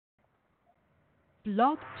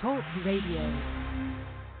Blog Talk Radio.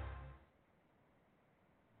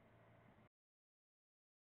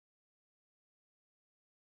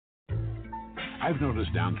 I've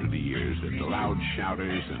noticed down through the years that the loud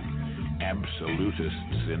shouters and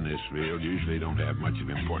absolutists in this field usually don't have much of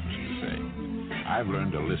importance to say. I've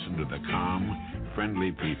learned to listen to the calm,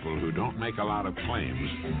 friendly people who don't make a lot of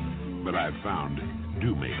claims, but I've found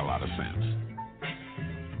do make a lot of sense.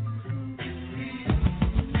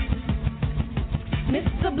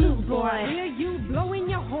 Mr. Blue Boy, I hear you blowing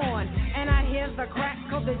your horn, and I hear the crack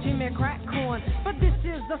of the Jimmy Crack corn. But this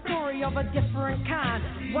is the story of a different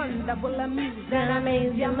kind, one that will amuse and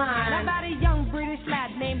amaze your mind. About a young British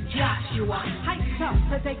lad named Joshua, hiked up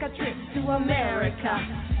to take a trip to America,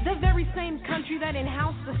 the very same country that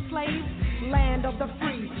in-housed the slaves, land of the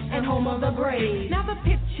free and home of the brave. Now the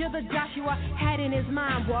picture that Joshua had in his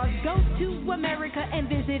mind was go to America and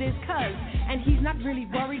visit his cuz, and he's not really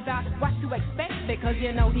worried about what to expect, because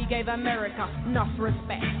you know he gave America enough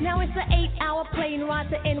respect. Now it's an 8-hour plane ride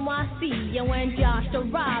to NYC, and when Josh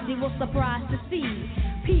arrived, he was surprised to see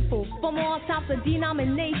people from all types of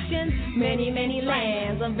denominations, many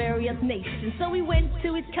lands of various nations. So he went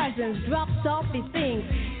to his cousins, dropped off his things,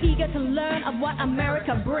 eager to learn of what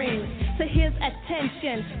America brings to his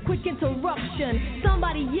attention. Quick interruption,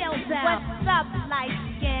 somebody yells out, "What's up, light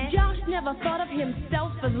skin?" Josh never thought of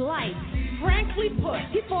himself as light. Frankly put,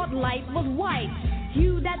 he thought light was white.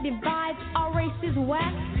 Hue that divides our race is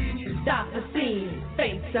whack. Stop the scene,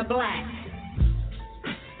 face to black.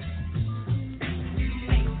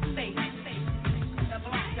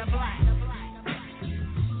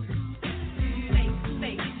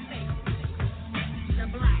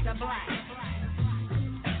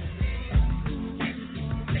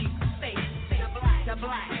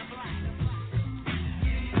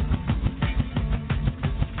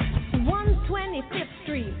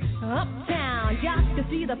 Street, uptown, Josh could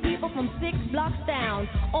see the people from 6 blocks down.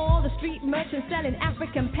 All the street merchants selling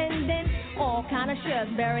African pendants, all kind of shirts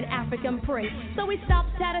bearing African print. So he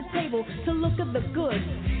stopped at a table to look at the goods.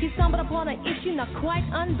 He stumbled upon an issue not quite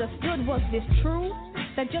understood. Was this true?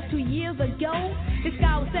 That just 2 years ago, this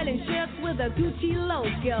guy was selling shirts with a Gucci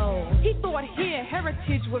logo. He thought here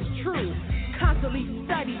heritage was true, constantly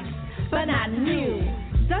studied, but not new.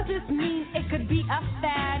 Does this mean it could be a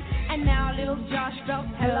fad? And now little Josh felt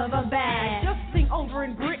hell of a bad. Just think over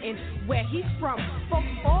in Britain, where he's from, folks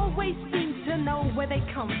always seem to know where they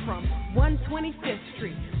come from. 125th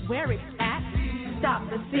Street, where it's at. Stop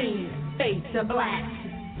the scene, fade to black.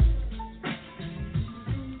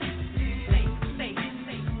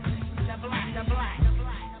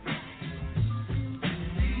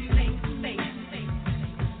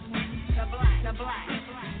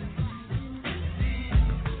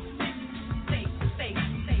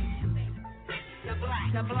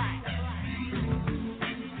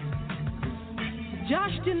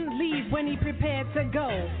 Josh didn't leave when he prepared to go.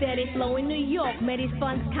 Steady flow in New York made his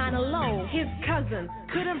funds kinda low. His cousin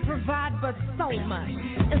couldn't provide but so much.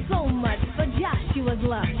 And so much for Joshua's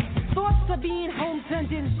luck. Thoughts of being home turned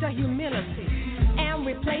into humility and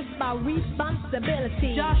replaced by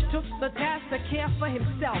responsibility. Josh took the task to care for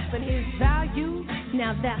himself and his values.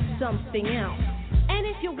 Now that's something else. And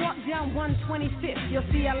if you walk down 125th, you'll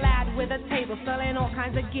see a lad with a table selling all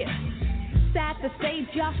kinds of gifts. Sad to say,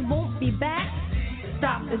 Josh won't be back.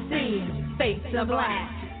 Stop the scene, fade to black.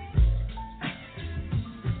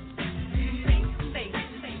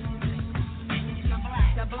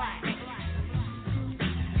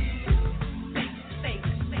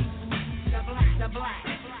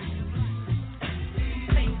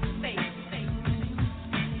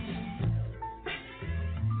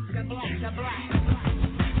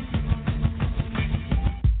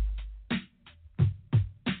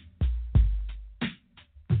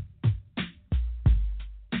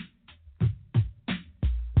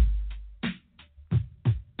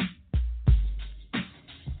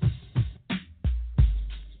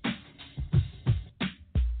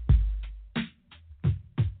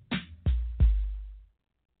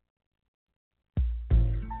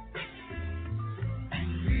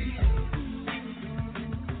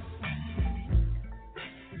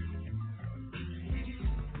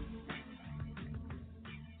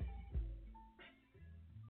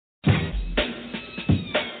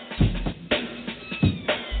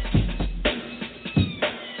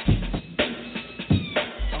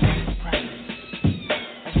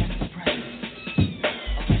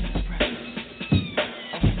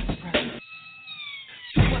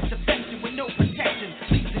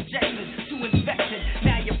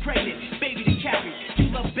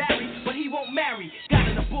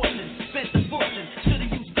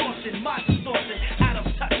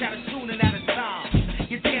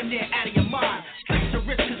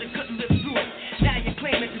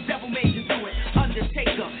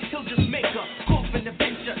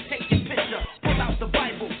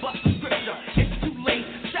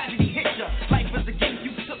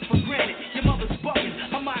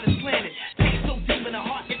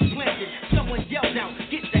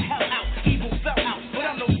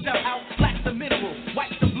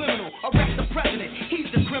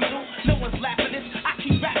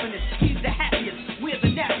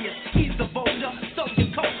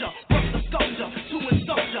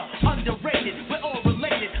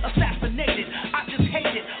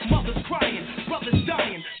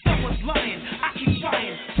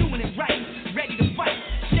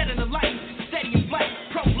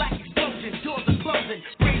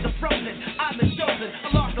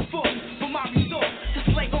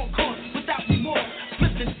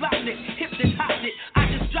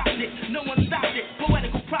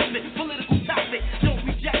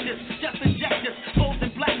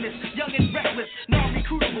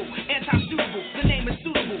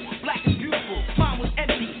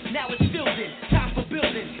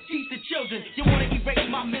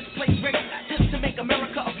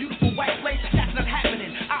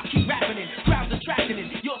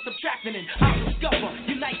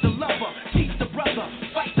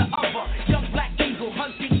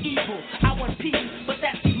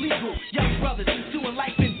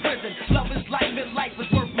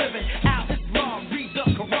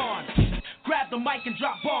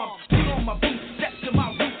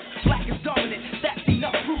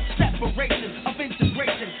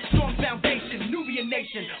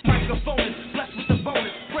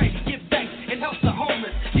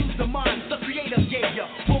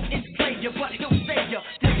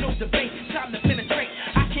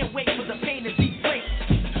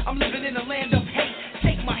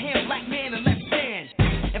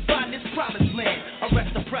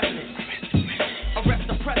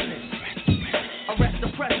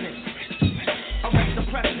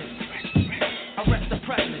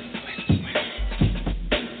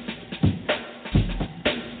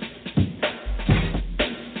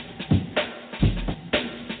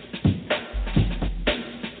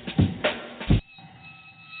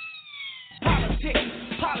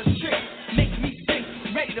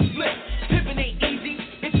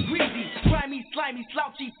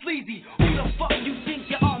 slouchy, sleazy. Who the fuck you think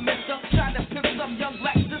you are, mister? Trying to pimp some young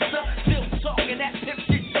black sister. Still talking that pimp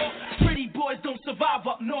shit talk. Pretty boys don't survive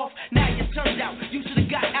up north. Now you turned out. You should've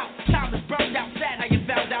got out. Time is burned out. Sad how you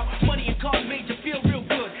found out. Money and cars made you feel real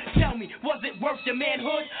good. Tell me, was it worth your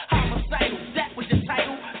manhood? Homicidal, that was your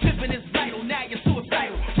title. Pimping is vital. Now you're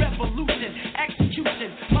suicidal. Revolution, execution,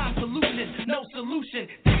 mind pollution, no solution.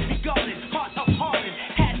 Disregarded, heart up hardened.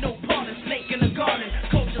 Had no pardon, snake in the garden.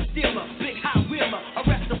 Culture stealer, big high wheeler.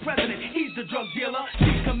 Arrest the president, he's the drug dealer.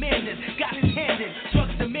 He's commanding, got his hand in.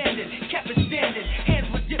 Drugs demanding, kept it standing. Hands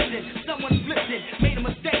were dipped in, someone flipped it. Made a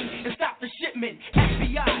mistake and stopped the shipment.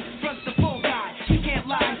 FBI, fronts the full guy. He can't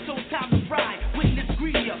lie, so time to fry. Witness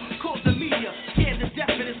greedier, calls the media. Scared to death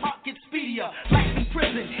and his heart gets speedier. Life in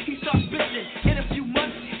prison, he starts bitching. In a few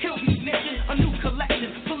months, he'll be snitching. A new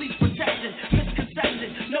collection, police protection.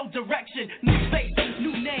 Misconception, no direction. New face,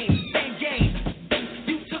 new name, same game.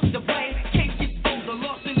 You took the blame, case gets older.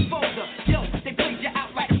 Lost in folder, yo, they played you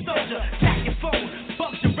out like a soldier. Tap your phone,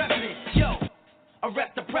 bump your revenue. Yo,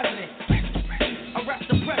 arrest the president. Arrest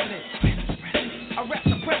the president. Arrest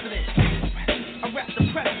the president. Arrest the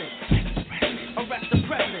president. Arrest the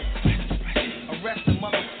president. Arrest the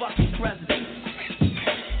motherfucking president.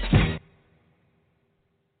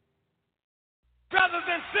 Brothers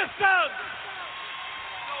and sisters.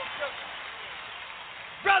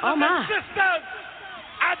 Brothers and sisters.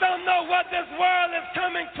 I don't know what this world is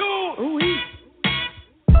coming to.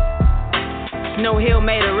 Snow Hill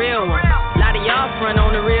made a real one. A lot of y'all front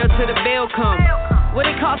on the real till the bill come. What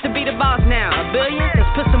it cost to be the boss now? $1 billion?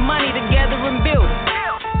 Let's put some money together and build it.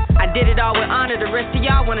 I did it all with honor, the rest of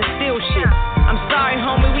y'all wanna steal shit. I'm sorry,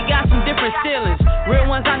 homie, we got some different ceilings. Real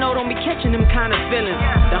ones I know don't be catching them kind of feelings.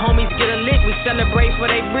 The homies get a lick, we celebrate for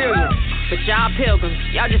they brilliance. But y'all pilgrims,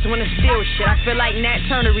 y'all just wanna steal shit. I feel like Nat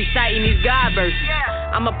Turner reciting these God verses.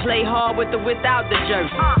 I'ma play hard with or without the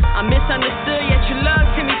jersey. I'm misunderstood, yet you love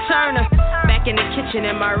Timmy Turner. Back in the kitchen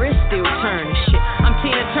and my wrist still turning. Shit, I'm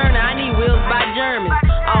Tina Turner, I need wheels by Germans.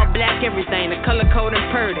 All black everything, the color code and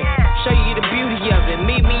purdy. Show you the beauty of it,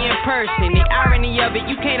 meet me in person. The irony of it,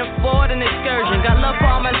 you can't afford an excursion. Got love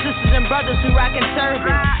for all my sisters and brothers who rockin'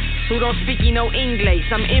 turbans. Who don't speak, English,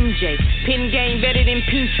 I'm MJ. Pin game better than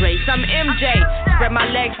pinch race, I'm MJ. Spread my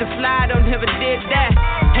legs to fly, don't ever did that.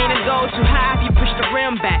 Ain't a goal too high if you push the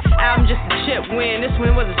rim back. I'm just a chip win, this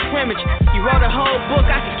one was a scrimmage. You wrote a whole book,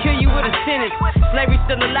 I could kill you with a sentence. Slavery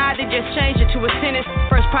still alive, they just changed it to a sentence.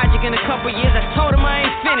 First project in a couple years, I told them I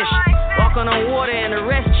ain't finished. Walking on water and the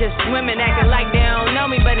rest just swimming, acting like they don't know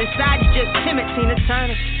me, but inside you just timid. Tina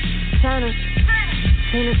Turner, Turner,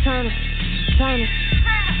 Tina Turner, Turner.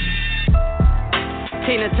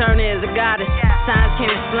 Tina Turner is a goddess. Science can't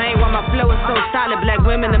explain why my flow is so solid. Black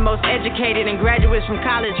women the most educated and graduates from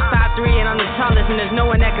college. 5'3" and I'm the tallest and there's no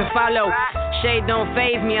one that can follow. Shade don't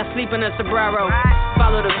faze me, I sleep in a sombrero.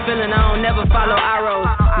 Follow the feeling, I don't never follow arrows.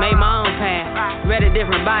 Made my own path, read a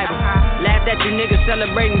different Bible. Laughed at you niggas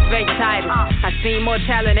celebrating fake titles. I seen more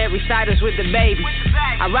talent at recitals with the baby.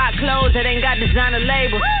 I rock clothes that ain't got designer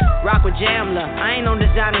label. Rock with Jamla, I ain't on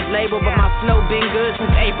designer's label, but my flow been good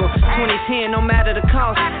since April 2010, no matter the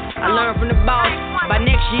cost. I learned from the boss. By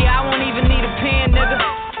next year, I won't even need a pen, nigga.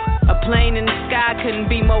 A plane in the sky couldn't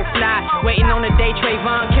be more fly. Waiting on the day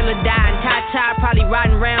Trayvon Killer die. And Ty probably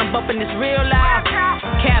riding around bumping this real loud.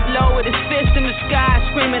 Cap low with his fist in the sky,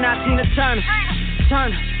 screaming out Tina Turner,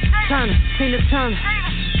 Turner, Turner, Tina Turner,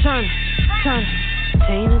 Turner, Turner,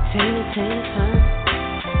 Tina, Tina, Tina Turner.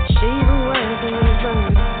 She been working in the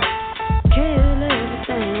burn, kill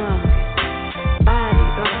everything wrong. Body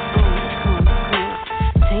up on the corner.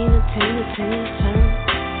 Tina, Tina, Tina Turner.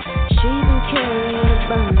 She been carrying a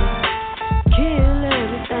burn, kill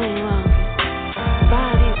everything wrong.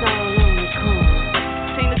 Bodies all on the corner.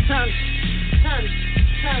 Tina Turner, Turner,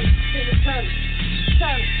 Turner, Tina Turner,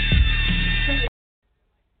 Turner.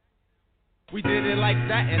 We did it like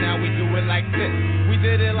that and now we do it like this. We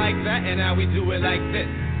did it like that and now we do it like this.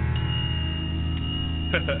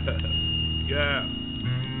 Yeah.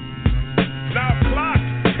 Now clock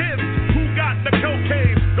kids who got the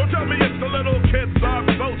cocaine. Don't tell me it's the little kids on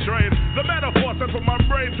Soul Train. The metaphor sent from my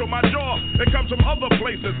brain to my jaw. It comes from other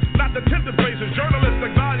places, not the tinted faces.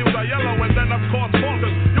 Journalistic values are yellow and then of course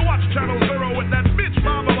falters. You watch Channel Zero with that bitch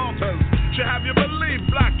Marvel Alters. Should have you believe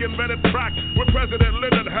black invented crack when President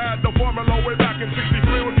Lyndon had the formula way back in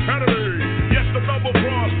 63 with Kennedy. Yes, the double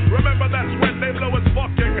cross. Remember that's when they blow his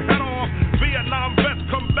fucking head off. Vietnam vets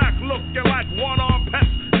come back looking like one-armed pets.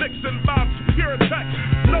 Nixon bombs, pure text.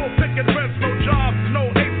 No picket fence, no jobs, no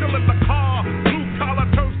AC in the car. Blue collar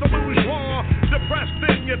turns to bourgeois. Depressed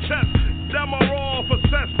in your chest. Them are all for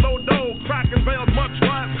cess, no dough. Crack and veils much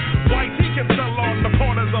less. White he can sell on the the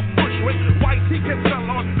corners of Bushwick. White tea can sell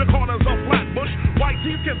on the corners of Flatbush. White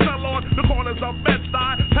tea can sell on the corners of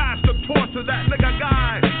Bed-Stuy. Pass the torch to that nigga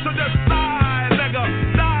guy. So just die, nigga.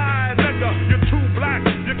 Die, nigga. You're too black.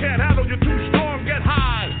 You can't handle. You're too strong. Get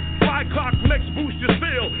high. Fly clock mix, boost your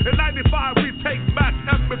steel. In 95, we take back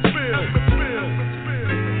Emmetsville.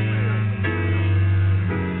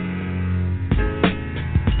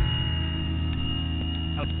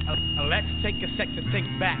 Let's take a sec to think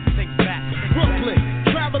back. Brooklyn,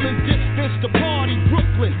 traveling distance to party.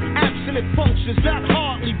 Brooklyn, abstinent functions, not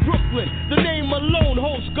hardly. Brooklyn, the name alone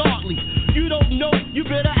holds godly. You don't know, you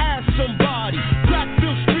better ask somebody.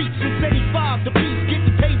 Crackville streets since 85, the beats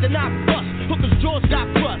getting paid to not bust. Hookers' jaws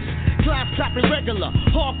got crushed. Class clapping regular,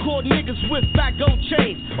 hardcore niggas with fat gold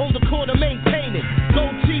chains on the corner maintaining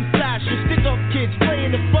gold teeth flashing, stick up kids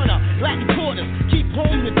playing in front of Latin quarters. Keep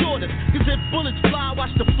home your daughters, cause if bullets fly, watch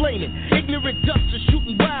the flaming. Ignorant ducks are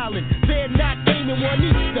shooting wildin', they're not aiming one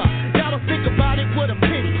Easter. Now don't think about it, what a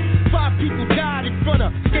pity. 5 people died in front of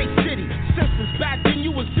Skate City. Senseless back then, you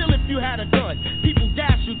was ill if you had a gun. People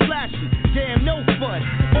dashing, flashing, damn no fun.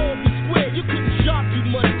 All be square, you couldn't sharp too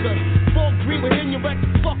much, cause Fort Green would hit you right the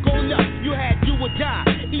fuck on up. You had do or die.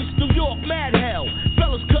 East New York, mad hell.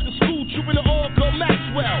 Fellas cutting school, trooping to all go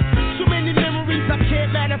Maxwell. So many memories, I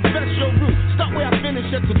can't manifest your route. Start where I finish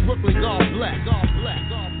at the Brooklyn, God bless. God bless.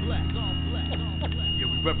 God bless. God bless. Yeah,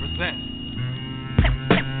 we represent.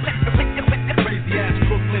 Crazy ass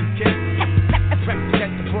Crooklyn kid.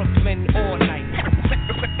 Represent the Brooklyn all night.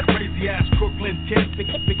 Crazy ass Crooklyn kid.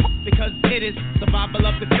 Because it is the Bible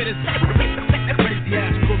of the fittest. Crazy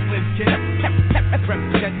ass Crooklyn kid.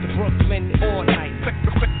 Represent the Brooklyn all night.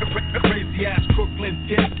 Crazy ass Crooklyn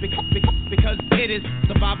kid. Because it is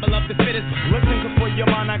the Bible of the fittest. Listen, cause for your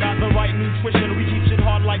mind I got the right nutrition. We keep shit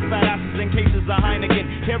hard like fat asses in cases of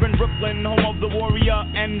Heineken. Here in Brooklyn, home of the warrior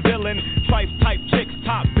and villain. Trife type chicks,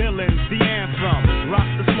 top villains. The anthem, rock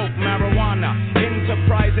the smoke, marijuana.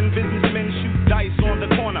 Enterprising businessmen shoot dice on the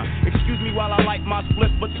corner. Excuse me while I light my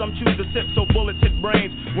split, but some choose to sip so bullets hit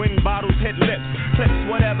brains when bottles hit lips. Clips,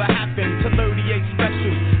 whatever happened to 38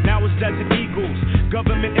 specials. Now it's Desert Eagles.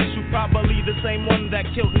 Government issue, probably the same one that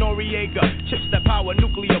killed Noriega. Chips that power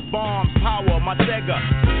nuclear bombs, power my Sega.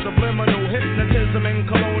 Subliminal hypnotism and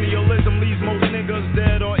colonialism leaves most niggas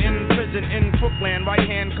dead or in prison in Brooklyn. Right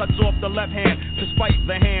hand cuts off the left hand to spite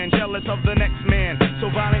the hand, jealous of the next man. So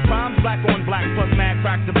violent crimes, black on black, plus mad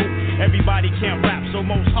crack the boot. Everybody can't rap, so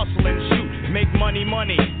most hustle and shoot. Make money,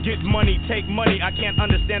 money, get money, take money. I can't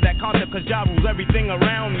understand that concept cause Ja rules everything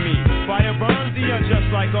around me. Fire burns the unjust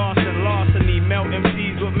like arson, larceny. Melt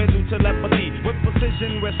MCs with mental telepathy. With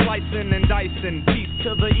precision we're slicing and dicing. Peace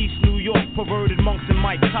to the East New York, perverted monks and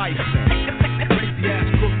Mike Tyson. Crazy ass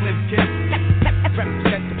Crooklyn kid.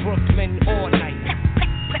 Represent the Brooklyn all night.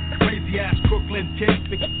 Crazy ass Crooklyn kid.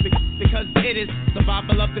 Because it is the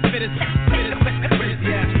Bible of the fittest.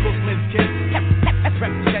 Crazy ass Crooklyn kid.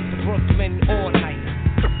 Represent the Brooklyn all night.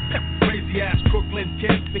 Crazy ass Crooklyn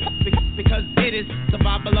kid. Because it is the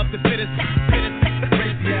Bible of the fittest.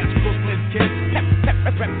 Crazy ass Crooklyn kid.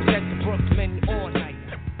 Represent the Brooklyn all night.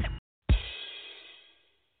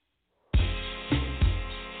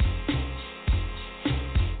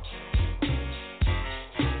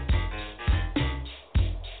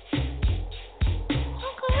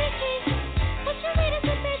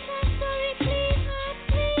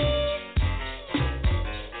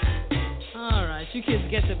 You kids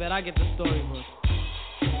get to bed, I get the storybook.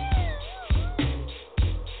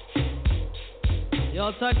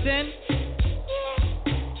 Y'all tucked in?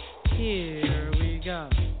 Here we go.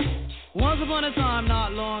 Once upon a time,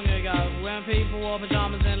 not long ago, when people wore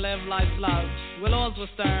pajamas and lived life slow, where laws were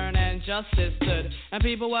stern and justice stood, and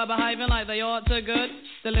people were behaving like they ought to good,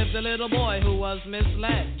 there lived a little boy who was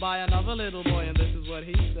misled by another little boy, and this is what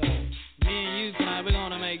he said. Me and you tonight, we're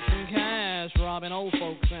gonna make some cash, robbing old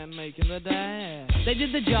folks and making the dash. They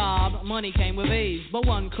did the job, money came with ease, but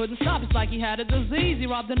one couldn't stop, it's like he had a disease. He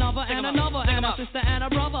robbed another and another, and a sister and a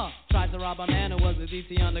brother. Tried to rob a man who was a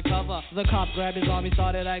DC undercover. The cop grabbed his arm, he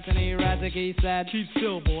started acting erratic. He said, "Keep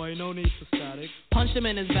still, boy, no need for static." Punched him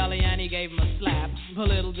in his belly and he gave him a slap. But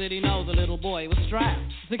little did he know the little boy was strapped.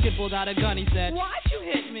 The kid pulled out a gun, he said, "Why'd you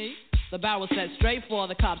hit me?" The barrel set straight for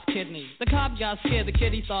the cop's kidney. The cop got scared, the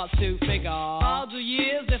kid he starts to figure, I'll do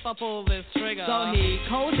years if I pull this trigger. So he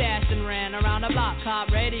cold dashed and ran around the block.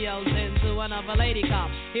 Cop radios into another lady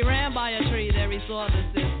cop. He ran by a tree, there he saw the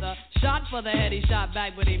sister. Shot for the head, he shot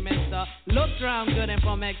back, but he missed her. Looked round good and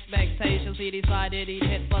from expectations, he decided he'd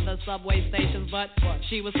hit for the subway stations. But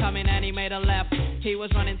she was coming and he made a left. He was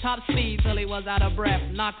running top speed till he was out of breath.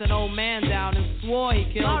 Knocked an old man down and swore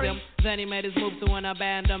he killed him. Then he made his move to an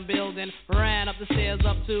abandoned building. Ran up the stairs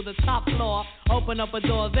up to the top floor. Opened up a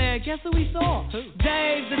door there, guess who he saw? Who?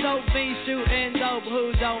 Dave the dope fiend shooting dope.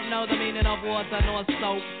 Who don't know the meaning of water nor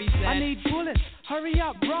soap? He said, I need bullets, hurry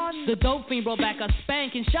up, run. The dope fiend brought back a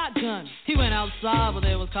spanking shotgun. He went outside, but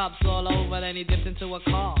there was cops all over. Then he dipped into a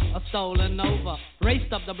car, a stolen Nova.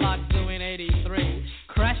 Raced up the block doing 83.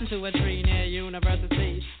 Crashed into a tree near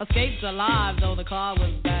University. Escaped alive, though the car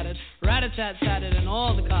was battered. Rat-a-tat-tatted and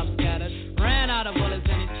all the cops scattered. Ran out of bullets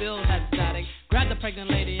and he still had static. Grabbed the pregnant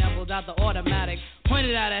lady and pulled out the automatic.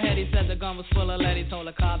 Pointed at her head, he said the gun was full of lead. He told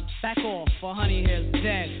the cops, back off, for honey here's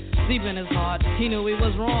dead. Deep in his heart, he knew he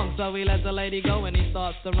was wrong, so he let the lady go and he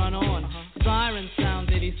starts to run on. Sirens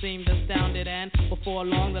sounded, he seemed astounded, and before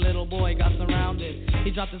long the little boy got surrounded.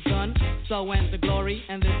 He dropped his gun, so went the glory,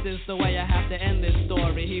 and this is the way I have to end this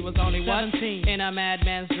story. He was only 17, in a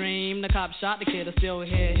madman's dream. The cop shot the kid, I still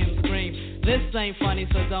hear him scream. This ain't funny,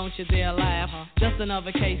 so don't you dare laugh. Just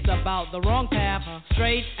another case about the wrong path.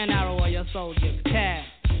 Straight and narrow are your soldiers. Cast.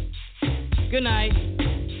 Good night.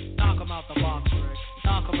 Knock him out the box, Rick.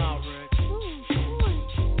 Knock him out, Rick.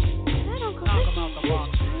 Knock him out the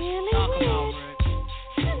box, Rick. Knock him out, Rick.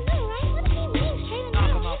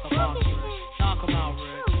 Knock him out the box, Rick. Knock him out,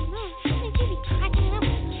 Rick.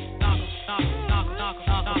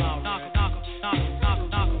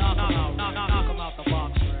 Knock him out the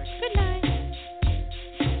box, Rick. Good night.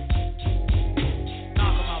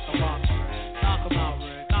 Knock him out the box, Rick. Knock him out,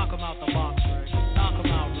 Rick. Knock him out the box, Rick. Knock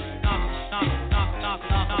him out, Rick. Knock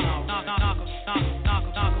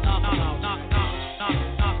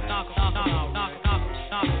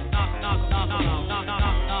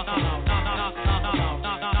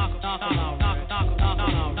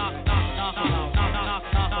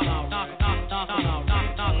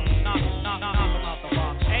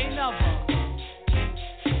Ain't never.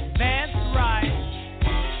 That's right.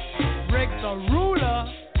 Rick the Ruler.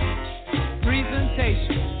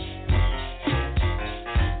 Presentation.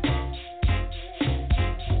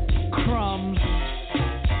 Crumbs.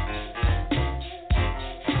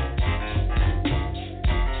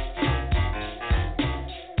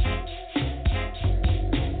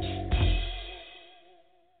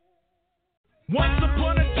 Once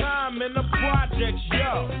upon a time in the projects,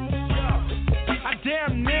 yo, I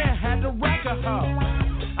damn near had to wreck a hoe.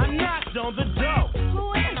 I knocked on the door.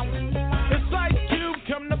 It's like you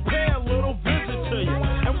come to pay a little visit to you.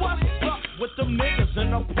 And what's up with them niggas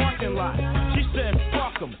in the parking lot? She said,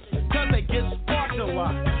 fuck them, cause they get sparked a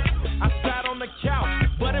lot. I sat on the couch,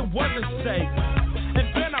 but it wasn't safe. And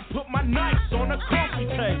then I put my nights on the coffee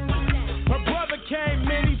table. Her brother came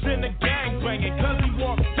in, he's in the gang banging, cause he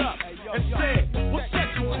walked up and said, what sex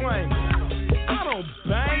you claim? I don't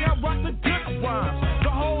bang, I rock the good rhymes. The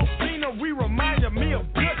whole scenery reminded me of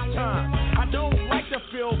good times. I don't like to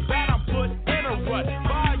feel bad, I'm put in a rut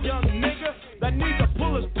by a young nigga that needs to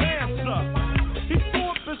pull his pants up. He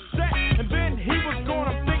threw up his set, and then he was gone.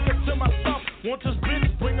 I'm thinking to myself, won't this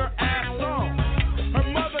bitch bring her ass on? Her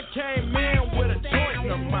mother came in with a joint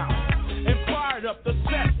in her mouth and fired up the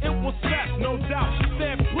set. It was sex, no doubt. She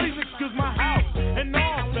said, please excuse my house and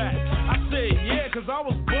all that. I said, yeah, cause I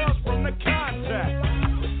was buzzed from the contact.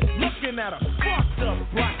 Looking at her fucked up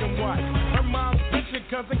black and white. Her mom's bitching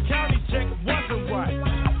cause the county check wasn't right.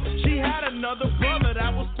 She had another brother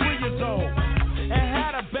that was 3 years old and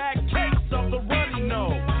had a bad case of the runny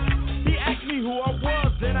nose. He asked me who I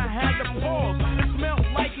was, then I had to pause. It smelled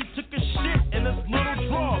like he took a shit in his little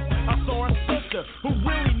drawers. I saw her sister who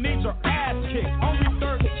really needs her ass kicked, only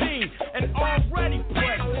 13 and already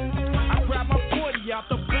pregnant. I grabbed my 40 out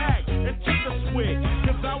the bag and took a swig,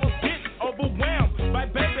 cause I was getting overwhelmed by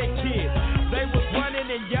baby kids. They was running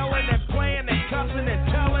and yelling and playing and cussing and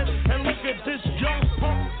telling, and look at this young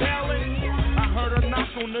punk belling. I heard her knock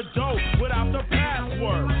on the door without the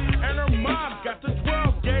password, and her mom got the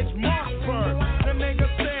 12 gauge Mossberg. The nigga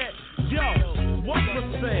said, yo, what's for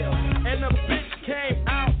sale? And the bitch came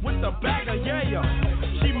out with a bag of yayo.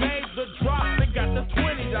 She made the drop and got the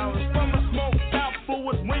 $20 from a smoked out fool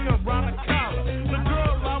with wing around the collar. The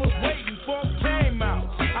girl I was waiting for came out.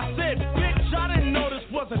 I said, bitch, I didn't know this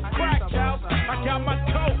was a crack house. I got my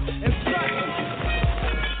coat and sucked.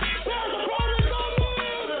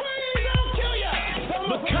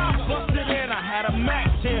 The cop busted in, I had a Mac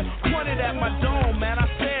 10 pointed at my dome, and I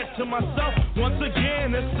said to myself, once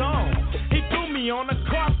again it's on. He threw me on the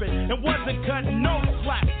carpet and wasn't cutting no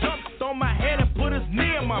slack, jumped on on my head and put his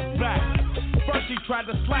knee on my back. First he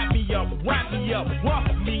tried to slap me up, wrap me up, rough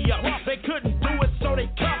me up. They couldn't do it, so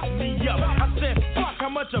they cuffed me up. I said, fuck, how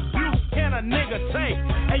much abuse can a nigga take?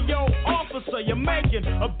 Hey, yo, officer, you're making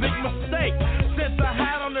a big mistake. Since I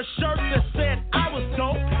had on a shirt that said I was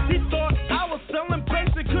dope, he thought I was selling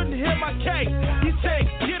bass and couldn't hear my case. He said,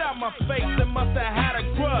 get out my face, and must have had a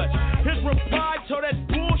grudge. His reply told that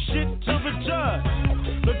bullshit to the judge.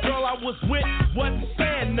 The girl I was with wasn't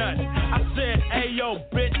saying nothing. I said, hey, yo,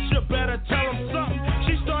 bitch, you better tell him something.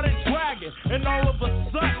 She started dragging, and all of a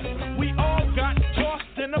sudden, we all got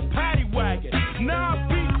tossed in a paddy wagon. Now I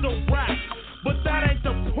beat the rap, but that ain't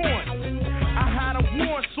the point. I had a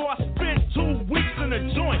warrant, so I spent 2 weeks in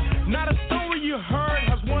a joint. Now the story you heard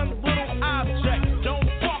has one little object. Don't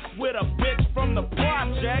fuck with a bitch from the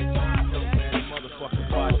project. Motherfucking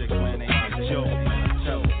project, man, ain't a joke.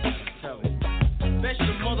 Especially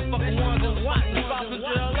the motherfucking ones in Watson, South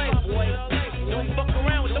LA, boy. Don't fuck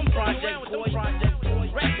around with them project boys. Rap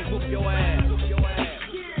to whoop your ass.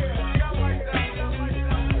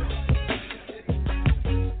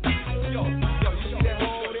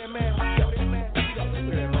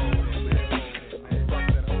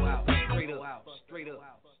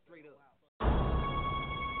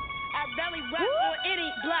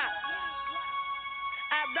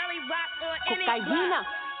 Cocaína.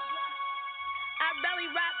 I belly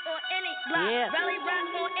rock on any block. Yeah. Belly rock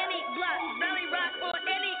on any block. Belly rock on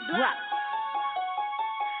any block.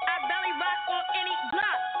 I belly rock on any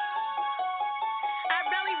block. I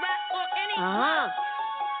belly rock on any block.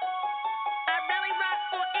 I belly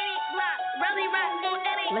rock on any block. Belly rock on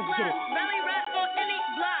any block. Let's get it. Belly rock on any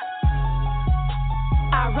block.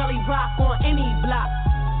 I really rock on any block.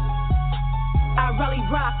 I really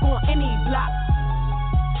rock on any block.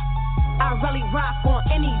 I really rock on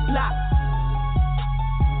any block.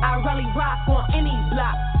 I really rock on any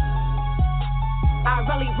block. I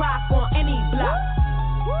really rock on any block.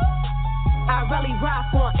 I really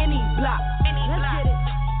rock on any block. Let's get it.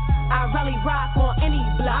 I really rock on any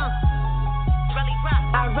block.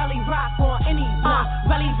 I really rock on any block.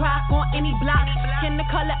 Really rock on any block. Skin the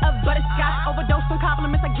color of butterscotch. Overdose on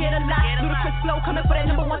compliments, I get a lot. Ludicrous flow coming for that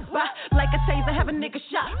 #1 spot. Like a taser, have a nigga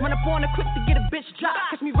shot. Run up on her quick to get a bitch drop.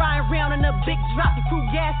 Catch me riding around in a big drop. The crew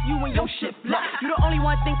gas you and your shit flop. You the only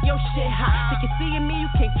one think your shit hot. Think you seeing me, you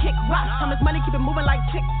can kick rock. How much money keep it moving like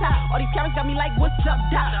TikTok? All these cameras got me like, what's up,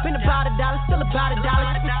 doc? Been about $1, still about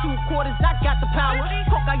 $1. For 2 quarters, I got the power.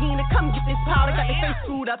 Cocaine, come get this powder. Got their face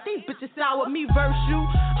screwed up. These bitches sour. Me verse you,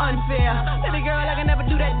 unfair. Baby girl, I can never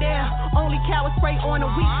do that there. Only coward spray on a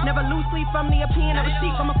week. Never lose sleep from the opinion of a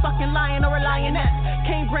sheep. I'm a fucking lion or a lioness.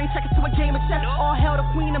 Can't bring checkers to a game of chess. All hell the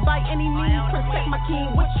queen and by any means. Protect my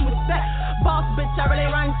king, what you expect? Boss bitch, I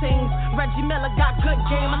really rhyme things. Reggie Miller got good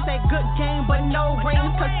game. I say good game, but no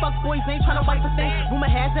rings. Cause fuck boys ain't tryna wipe a thing.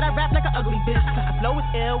 Rumor has it I rap like an ugly bitch. I flow is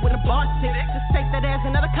ill with a bar sick. Just take that as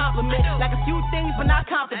another compliment. Like a few things, but not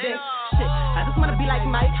confident. Shit, I just wanna be like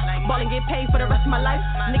Mike. Ball and get paid for the rest of my life.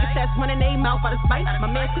 Niggas that's running they mouth out of spite. My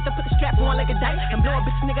man quit to put the strap on like a dice and blow a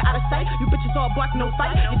bitch nigga out of sight. You bitches all bark, no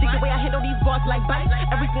fight. You dig the way I handle these bars like bites.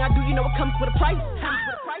 Everything I do, you know it comes with a price.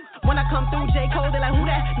 When I come through, J. Cole, they like, who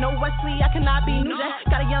that? No Wesley, I cannot be new that.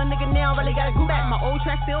 Got a young nigga now, really gotta go back. My old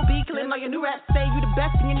track still be killing all your new raps. Say you the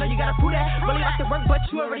best, and you know you gotta prove that. Really like to work, but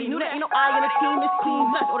you already knew that. Ain't no I in the team, it's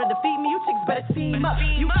team up. Or to defeat me, you chicks better team up.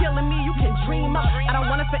 You killing me, you can dream up. I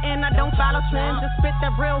don't wanna fit in, I don't follow trends. Just spit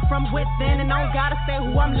that real from within, and I don't gotta say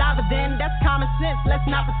who I'm live than. That's common sense, let's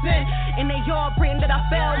not pretend. And they all praying that I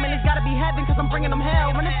fail, man, it's gotta be heaven, cause I'm bringing them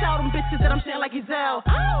hell. When I tell them bitches that I'm shit like Giselle.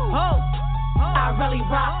 Oh. I really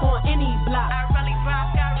rock on any block. I really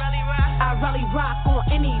rock on any block. I really rock on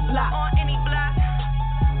any block.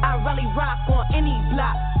 I really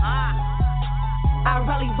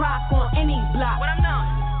rock on any block. What I'm doing?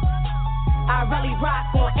 I really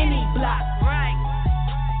rock on any block. Right.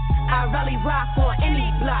 I really rock on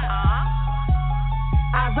any block.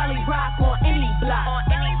 I really rock on any block.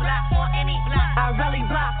 On any block, on any block. I really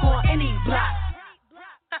rock on any block.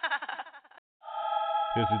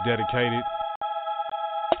 This is dedicated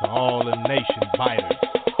to all the nation fighters.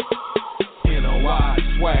 N.O.I.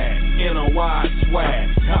 swag, N.O.I. swag.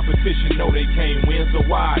 Competition know they can't win, so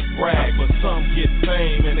why brag? But some get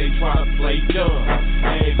fame and they try to play dumb.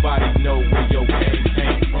 Everybody know where your game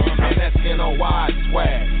came from, and that's N.O.I.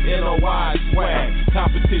 swag, N.O.I. swag.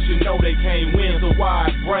 Competition know they can't win, so why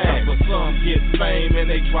brag? But some get fame and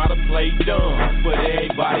they try to play dumb. But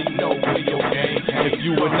everybody know where your game came from. If you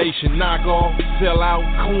you a nation knockoff, sell out,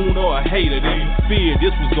 coon, or a hater? Then you feared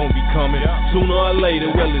this was gonna be coming sooner or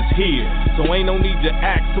later. Well, it's here, so ain't no need to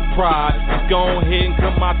act surprised. Just go ahead and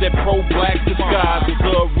come out that pro-black disguise, 'cause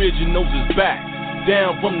the originals is back.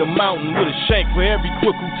 Down from the mountain with a shank for every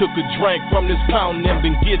crook who took a drink from this fountain and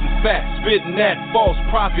been getting fat, spitting that false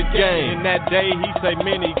prophet game. In that day, he say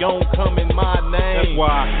many gon' come in my name. That's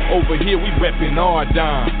why over here we reppin' our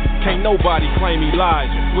dime. Can't nobody claim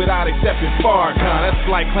Elijah without accepting Farrakhan. That's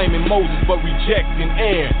like claiming Moses but rejecting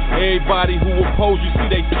Aaron. Everybody who oppose you see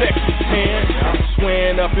they sex is tan.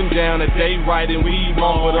 Swearing up and down that they right and we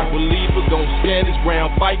wrong, but a believer gon' stand his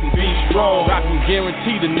ground, fight and be strong. I can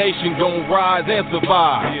guarantee the nation gon' rise and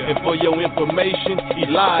survive. And for your information,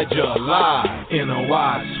 Elijah alive.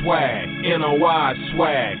 M.i.a swag, M.i.a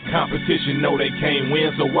swag. Competition know they can't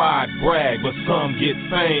win, so why brag? But some get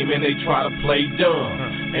fame and they try to play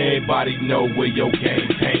dumb. Everybody know where your game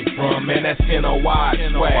came from, man. That's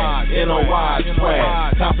M.i.a swag, M.i.a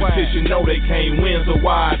swag. Competition know they can't win, so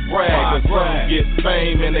why brag? But some get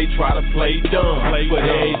fame and they try to play dumb. But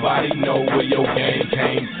everybody know where your game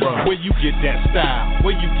came from. Where you get that style,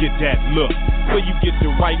 where you get that look, where you get the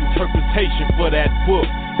right interpretation for that book,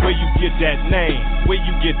 where you get that name, where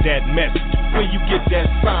you get that message, where you get that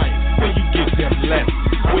science, where you get them lessons,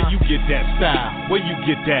 where you get that style, where you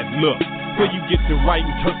get that look, where you get the right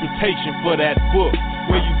interpretation for that book,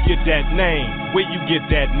 where you get that name, where you get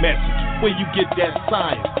that message, where you get that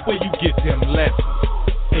science, where you get them lessons.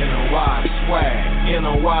 M.i.a swag,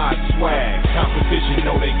 M.i.a swag. Competition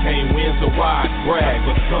know they can't win, so why brag?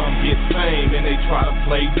 But some get fame and they try to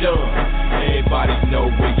play dumb. Everybody know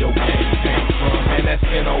where your game came from, and that's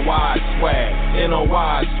M.i.a swag,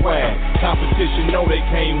 M.i.a swag. Competition know they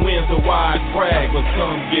can't win, so why brag? But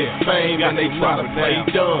some get fame and they try to play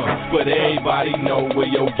dumb. But everybody know where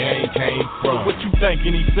your game came from. So what you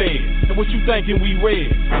thinking he said? And what you thinking we read?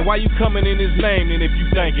 And why you coming in his name? And if you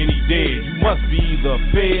thinking he dead, you must be either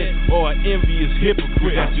or an envious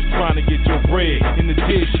hypocrite that's just trying to get your bread in the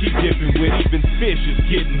dish he dipping with. Even fish is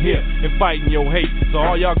getting hip and fighting your hate. So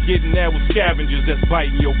all y'all getting there with scavengers that's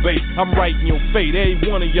biting your bait. I'm writing your fate. Every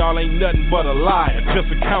one of y'all ain't nothing but a liar,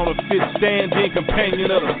 just a counterfeit stand-in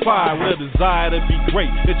companion of the fire with a desire to be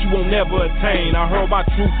great that you won't never attain. I heard my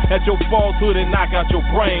truth at your falsehood and knock out your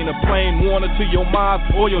brain. A plain warner to your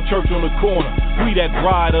mosque or your church on the corner. We that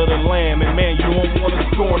bride of the lamb, and man, you don't want to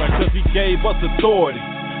scorn her, cause he gave us authority.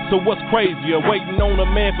 So what's crazier, waiting on a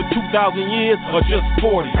man for 2,000 years or just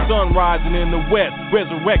 40? Sun rising in the west,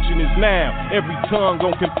 resurrection is now. Every tongue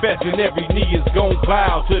gon' confess and every knee is gon'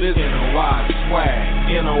 bow to this M.i.a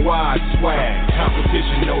swag, M.i.a swag.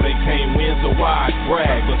 Competition know they can't win, so why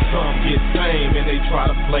brag? But some get fame and they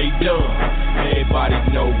try to play dumb. Everybody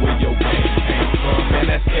know where your game came from,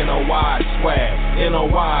 man. That's M.i.a swag,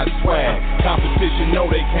 M.i.a swag. Competition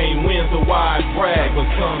know they can't win, so why brag?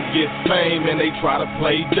 But some get fame and they try to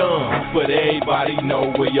play dumb. But everybody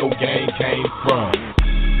know where your game came from.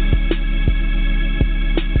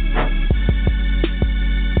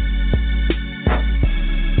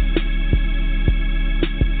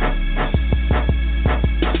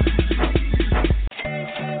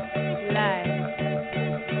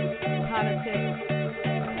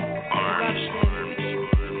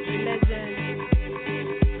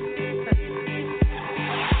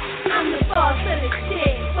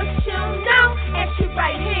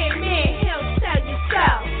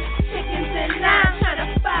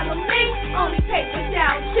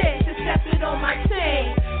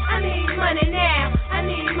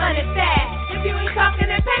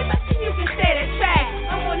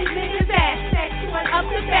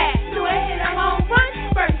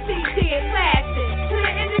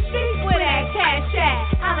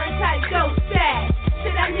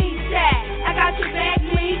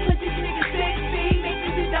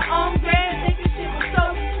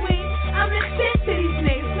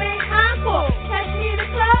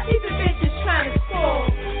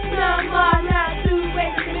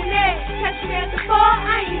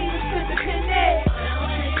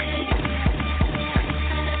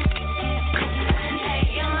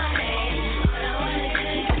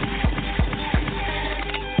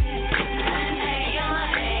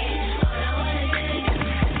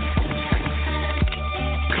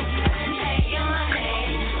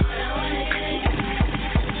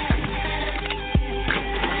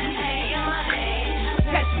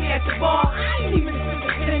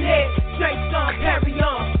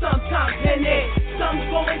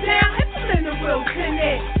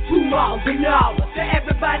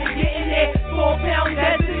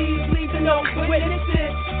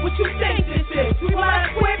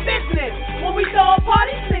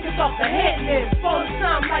 Off the hit list, full of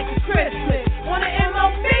time like a Christmas. Wanna MO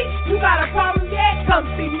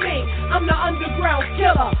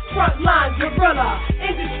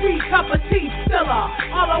dollar.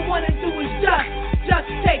 All I wanna do is just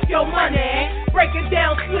take your money, break it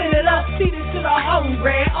down, split it up, feed it to the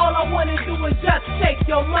hungry. All I wanna do is just take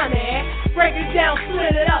your money, break it down,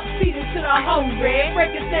 split it up, feed it to the hungry.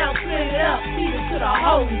 Break it down, split it up, feed it to the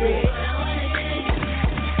hungry.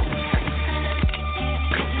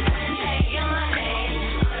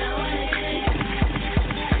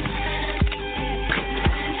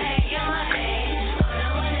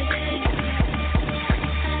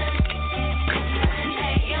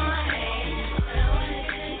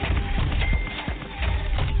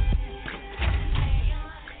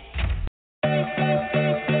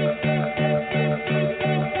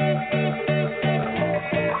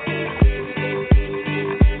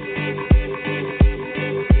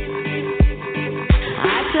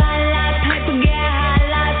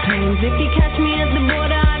 If you catch me at the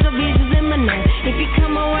border, I got visas in my name. If you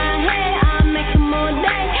come around here, I'll make them all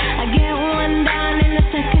day. I get one down in a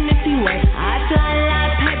second if you wait. I fly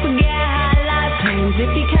like paper, get high like planes. If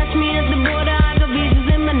you catch me at the border, I got visas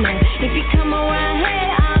in my name. If you come around here,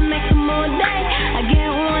 I'll make them all day. I get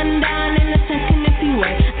one down in a second if you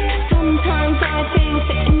wait. Sometimes I think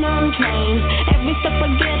sitting on trains. Every step I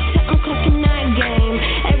get to, I'm clocking that game.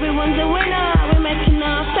 Everyone's a winner, we're making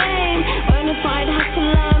our fame. Bonafide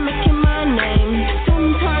hustler, making my name.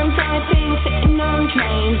 Sometimes I think sitting on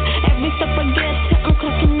trains. Every step I get to, I'm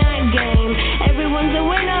clocking that game. Everyone's a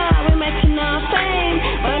winner, we're making our fame.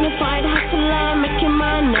 Bonafide hustler, making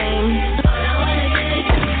my name.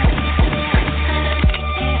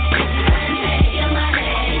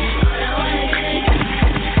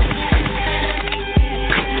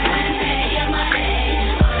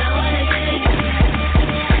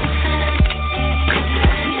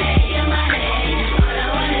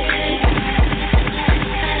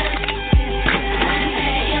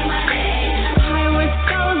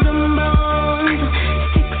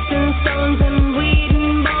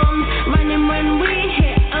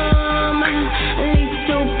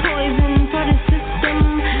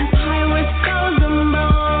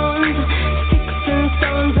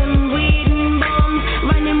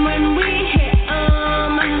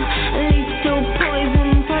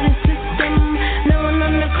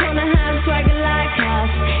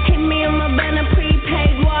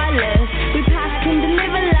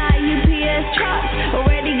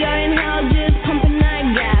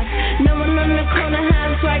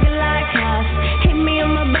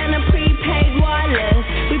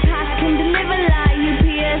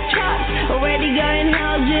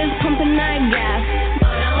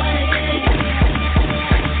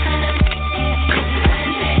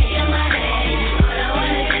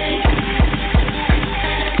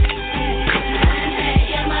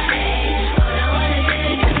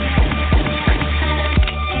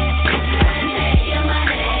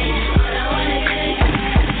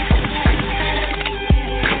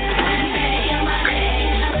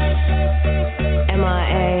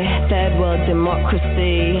 m.i.a, third world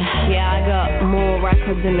democracy. Yeah, I got more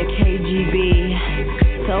records than the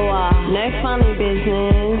KGB. So, no funny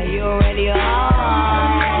business. You already are.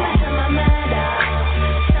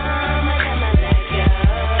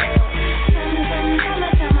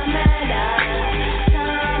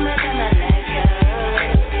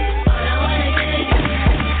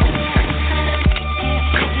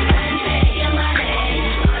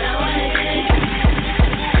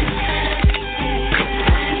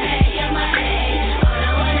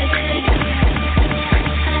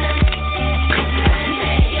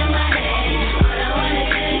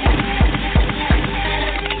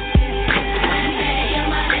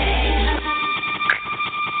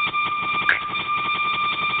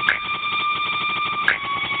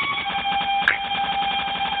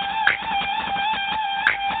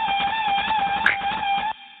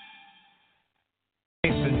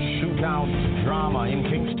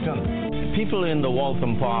 People in the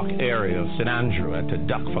Waltham Park area of St Andrew had to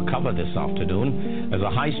duck for cover this afternoon as a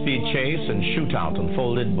high-speed chase and shootout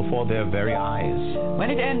unfolded before their very eyes. When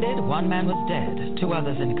it ended, one man was dead, 2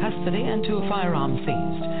 others in custody, and 2 firearms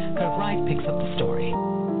seized. Kirk Wright picks up the story.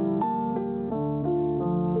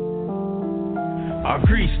 I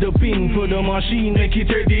grease the pin for the machine, make it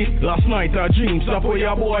ready. Last night I dreamed, stop for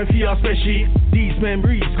your boy feel special. These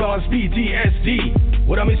memories cause PTSD.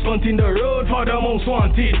 When I'm hunting the road for the most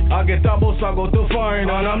wanted. I get a bus, I go to foreign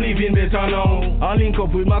and I'm living better now. I link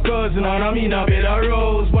up with my cousin and I'm in a better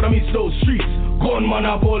roads. But I miss those streets, gunman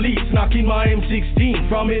and police knocking my M16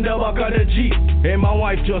 from in the back of the Jeep. And my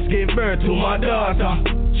wife just gave birth to my daughter.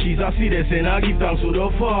 cheese, I see this and I give thanks to the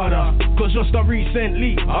Father. Cause just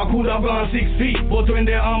recently, I could have gone 6 feet. But when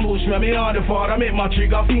they ambush me on the Father make my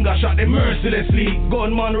trigger finger shot them mercilessly.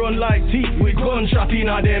 Gunman run like teeth with gunshot in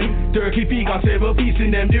a them. Turkey peak and 7 piece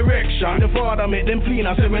in them direction. The Father make them flee in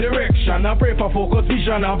a 7 direction. I pray for focus,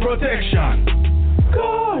 vision and protection.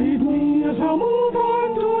 Guide me as I move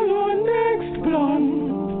on to your next plan.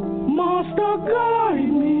 Master, guide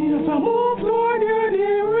me as I move toward your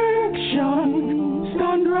direction.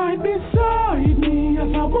 Stand right beside me as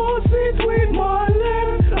I boss it with my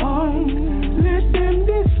left hand. Let them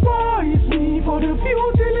despise me for the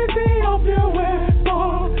futility of their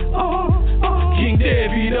weapon. King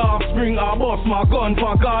David offspring, I bust my gun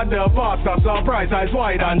for God the pastor. Surprise, eyes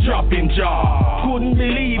wide and drop him jaw. Couldn't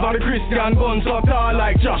believe how the Christian guns so tall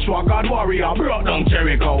like Joshua, God warrior, brought down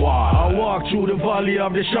Jericho wall. I walk through the valley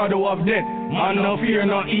of the shadow of death. Man, no fear,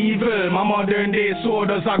 no evil. My modern day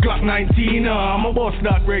soldiers are Glock 19. I'm a bust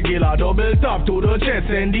that regular, double tap to the chest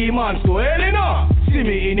and demons to hell, you know. See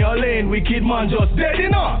me in your lane, wicked man just dead, you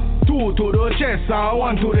know. 2 to the chest and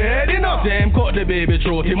 1 to the head, you know. Them cut the baby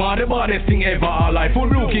throat, him on the baddest thing ever alive. Full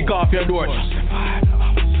blue kick off your door.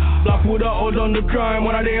 Black wood hold on the crime,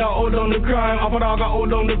 one of they hold on the crime. Upper dog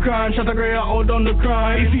hold on the crime, Shatter Grey hold on the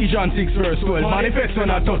crime. Ephesians 6 verse 12, manifest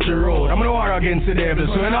when I touch the road. I'm gonna war against the devil,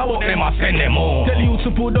 so when I walk them I send them home. Tell you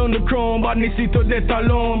to put down the crown, badness it to death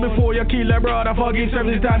alone. Before you kill a brother, forgive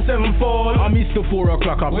 70 times 7-fold. I missed the 4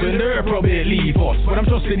 o'clock up when the reprobate leave us, but I'm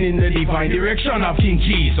trusting in the divine direction of King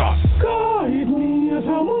Jesus. Guide me as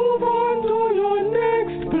I move on to your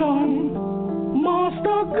next plan.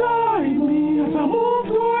 Master, guide me as I move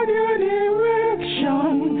toward your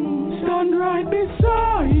direction. Stand right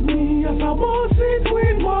beside me as I boss it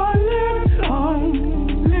with my left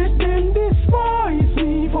hand. Let them despise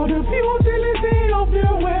me for the futility of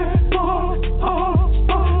their weapon.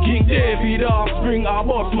 King David offspring, I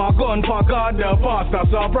bust my gun for God the pastor.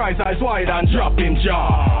 Surprise, eyes wide and drop him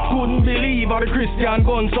jaw. Couldn't believe how the Christian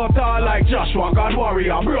guns so tall like Joshua, God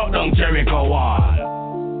warrior, brought down Jericho wall.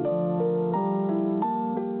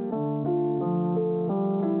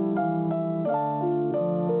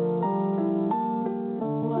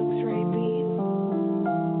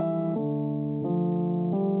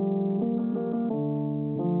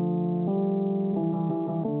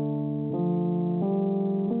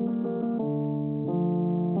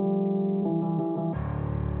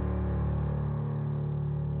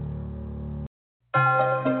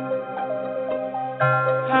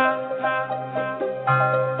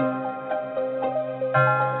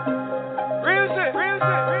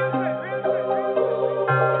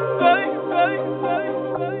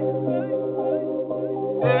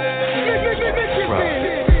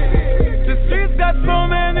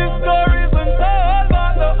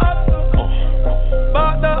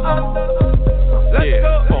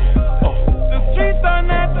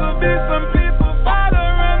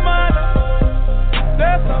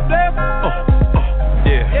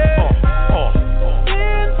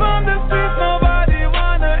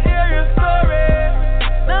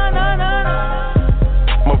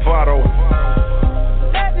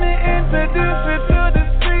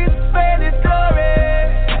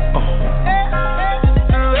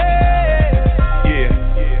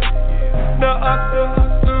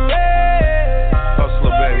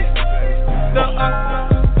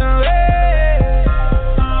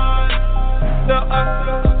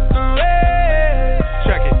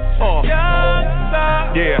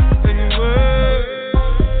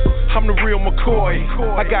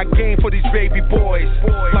 I got game for these baby boys.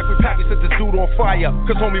 Like we packaged set this dude on fire,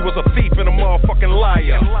 cause homie was a thief and a motherfucking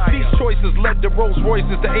liar. These choices led to Rolls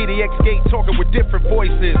Royces, the 80X gate talking with different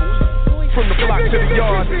voices. From the block to the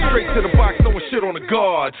yard, straight to the box, throwing shit on the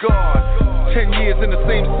guard. 10 years in the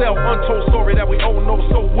same cell, untold story that we all know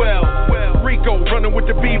so well. Rico running with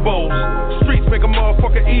the Bebos, streets make a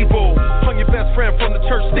motherfucker evil. Hung your best friend from the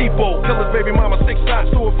church steeple, kill his baby mama 6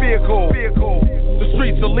 shots to a vehicle. The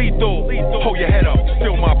streets are lethal, hold your head up,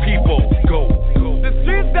 still my people. Go. The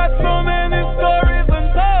streets got so many stories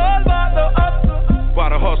untold about the hustler. By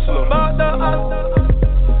the hustler. About the hustler.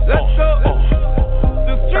 Let's go.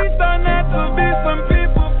 The streets are meant to be some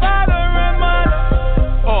people, father and mother.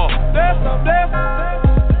 Bless them, bless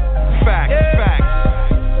them. Facts, facts.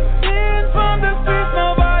 Being from the streets,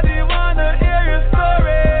 nobody wanna hear your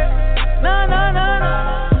story. No, no, no,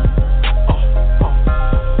 no.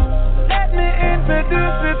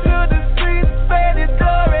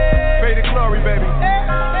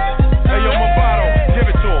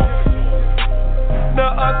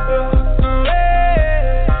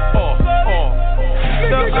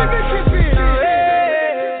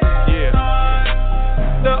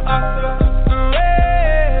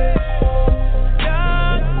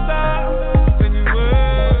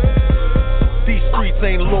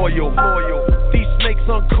 loyal. These snakes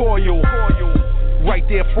uncoil. Right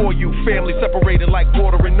there for you, family separated like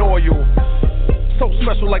water and oil. So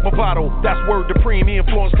special like mavado, that's word to premium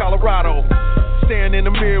Florence, Colorado. Staring in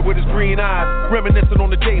the mirror with his green eyes, reminiscing on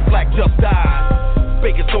the day Black just died.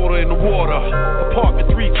 Baking soda in the water, apartment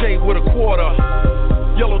 3K with a quarter.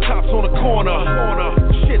 Yellow tops on the corner,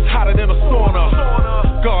 shit's hotter than a sauna.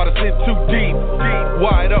 God is in too deep,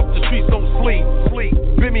 wide up, the streets don't sleep.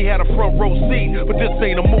 Bimmy had a front row seat, but this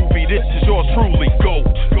ain't a movie, this is yours truly, GOAT.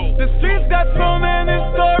 The streets got so many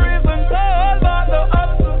stories untold about the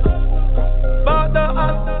hustle. By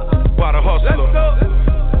the hustler. Let's go.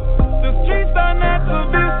 The streets are not to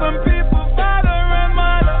be some people's father and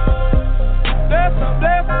mother. Bless them.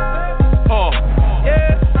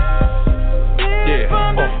 Yeah.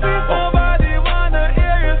 From the streets, nobody wanna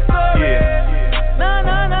hear your story. No.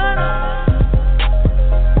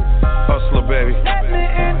 Hustler, baby. Let me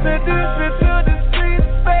introduce you to the streets,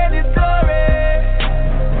 fairytale.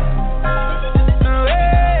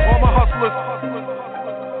 All my hustlers.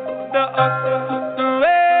 The hustler.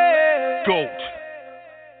 GOAT.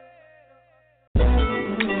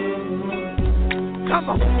 Come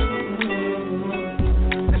on.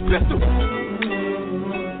 It's pistol.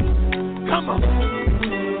 Come on.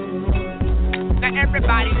 Now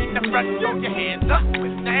everybody in the front, throw your hands up.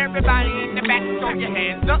 Now everybody in the back, throw your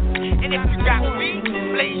hands up. And if you got weed,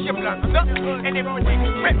 blaze your blunts up. And if you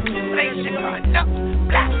trip, blaze your gun up.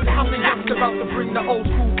 I'm the youngster about to bring the old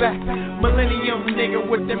school back. Millennium nigga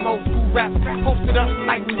with them old school raps. Posted up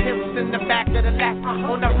like pimps in the back of the lap.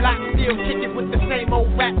 On the block, still kicking with the same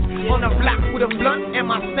old raps. On the block with a blunt and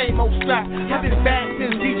my same old strap. I've been bad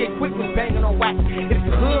since DJ Quick was banging on wax. If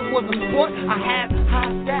the hood was a sport, I had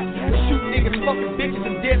high stats. Shoot niggas, fucking bitches,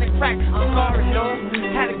 and dealing crack. I'm sorry, Lord.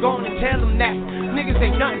 Had to go on and tell them that. Niggas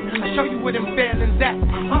ain't nothing. I show you where them failings at.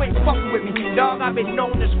 You ain't fucking with me, dog. I've been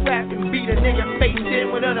known to scrap and beat a nigga face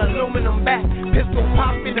in with an aluminum bat. Pistol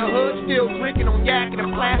pop in the hood, still drinking on yak in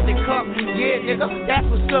a plastic cup. Yeah, nigga, that's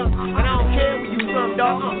what's up. And I don't care where you from,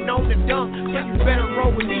 dog. I'm known to dump. So you better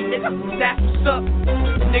roll with me, nigga. That's what's up.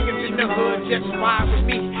 Niggas in the hood just ride with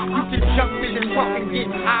me. You can jump in and fucking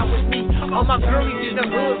get high with me. All my girlies in the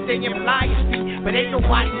hood, they fly as me. But ain't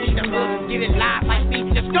nobody in the hood getting live like me.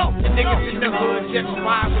 Let's go. The niggas in the hood just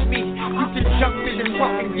ride with me. You can jump in and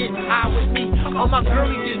fucking get high with me. All my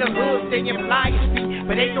girlies in the hood, they fly as me.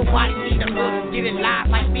 But ain't nobody in the hood getting live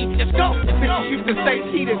like me. Let's go. The bitches used to say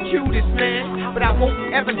she the cutest, man. But I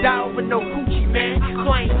won't ever die over no coochie, man. So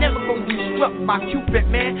I ain't never gonna get struck by Cupid,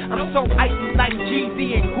 man. I'm so icy like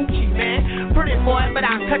Jeezy and Gucci, man. Pretty boy, but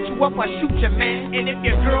I'll cut you up or shoot you, man. And if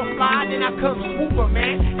your girl fly, then I come swoop her,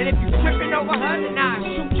 man. And if you tripping over her, then I'll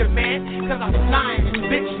shoot you, man. Cause I'm flying this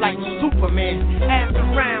bitch like Superman. Ask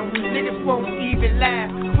around, niggas won't even laugh.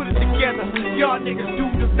 Put it together, y'all niggas do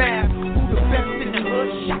the math. Who the best in the hood?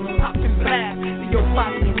 Shot, pop, and blast. Your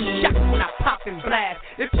body is shot when I pop and blast.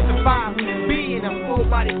 If you survive, be in a full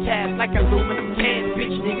body cast like aluminum cans,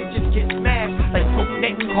 bitch niggas just get smashed like broke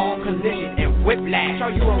neck, car collision, and whiplash.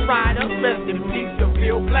 Are you a rider? Rest in peace, the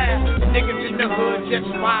real blast. Niggas in the hood just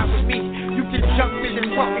ride with me. You can jump in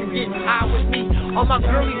and fucking get high with me. All my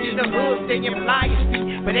girlies in the hood, they fly as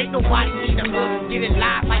me. But ain't nobody in the hood getting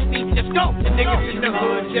live like me. Let's go. The niggas in the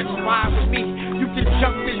hood just ride with me. You can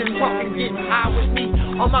jump in and fucking get high with me.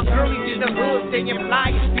 All my girlies in the hood, they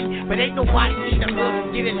fly as me. But ain't nobody in the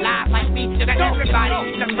hood getting live like me. Now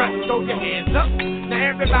everybody in the front, throw your hands up. Now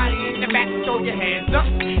everybody in the back, throw your hands up.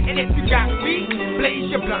 And if you got weed,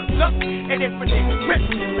 blaze your blunts up. And if a nigga trip,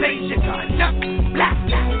 blaze your gun up. Blah,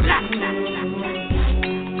 blah, blah, blah, blah.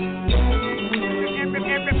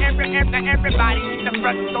 Everybody in the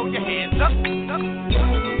front, throw your hands up.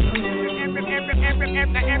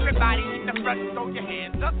 Everybody in the front, throw your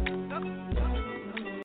hands up.